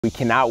We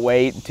cannot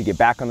wait to get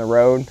back on the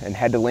road and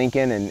head to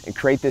Lincoln and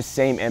create this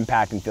same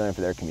impact and feeling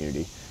for their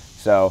community.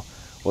 So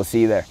we'll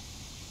see you there.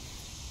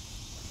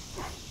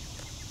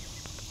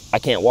 I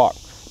can't walk.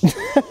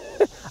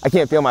 I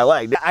can't feel my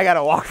leg. I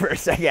gotta walk for a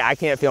second. I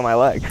can't feel my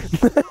leg. This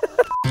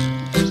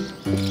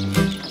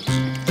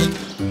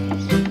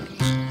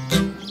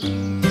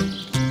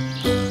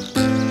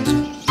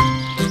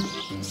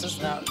is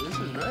right,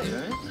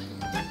 right?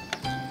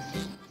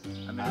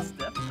 I mean, it's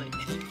definitely,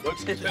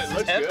 Looks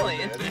definitely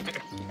good, in there.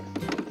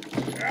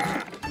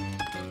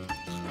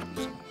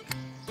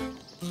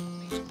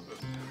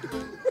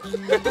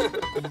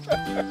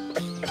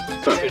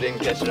 You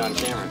didn't catch it on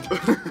camera.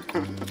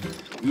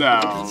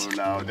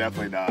 No,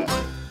 definitely not.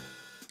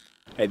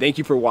 Hey, thank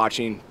you for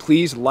watching.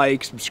 Please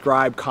like,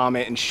 subscribe,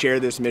 comment, and share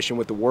this mission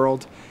with the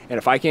world. And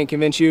if I can't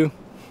convince you,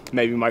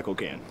 maybe Michael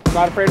can.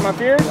 Not afraid of my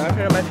fears? Not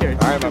afraid of my fears.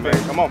 All right, my man,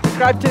 come on.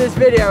 Subscribe to this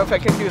video if I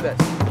can do this.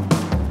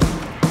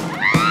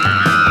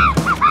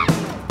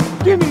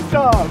 Give me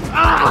some.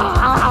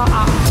 Ah!